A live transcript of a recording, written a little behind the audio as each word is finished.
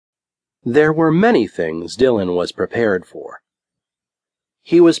There were many things Dillon was prepared for.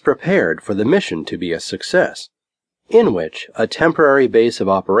 He was prepared for the mission to be a success, in which a temporary base of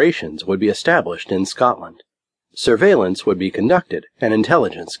operations would be established in Scotland. Surveillance would be conducted and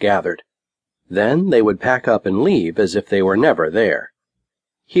intelligence gathered. Then they would pack up and leave as if they were never there.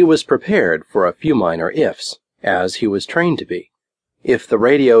 He was prepared for a few minor ifs, as he was trained to be. If the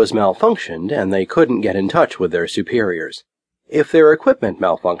radios malfunctioned and they couldn't get in touch with their superiors, if their equipment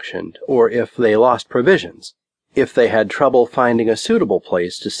malfunctioned, or if they lost provisions, if they had trouble finding a suitable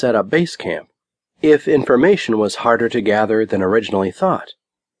place to set up base camp, if information was harder to gather than originally thought.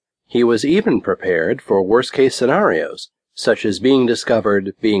 He was even prepared for worst-case scenarios, such as being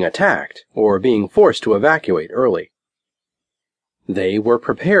discovered, being attacked, or being forced to evacuate early. They were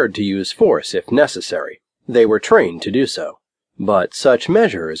prepared to use force if necessary. They were trained to do so. But such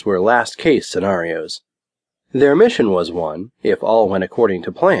measures were last-case scenarios. Their mission was one, if all went according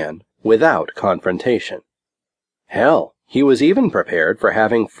to plan, without confrontation. Hell, he was even prepared for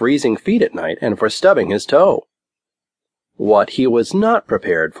having freezing feet at night and for stubbing his toe. What he was not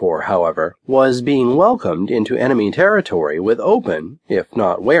prepared for, however, was being welcomed into enemy territory with open, if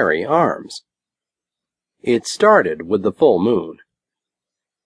not wary, arms. It started with the full moon.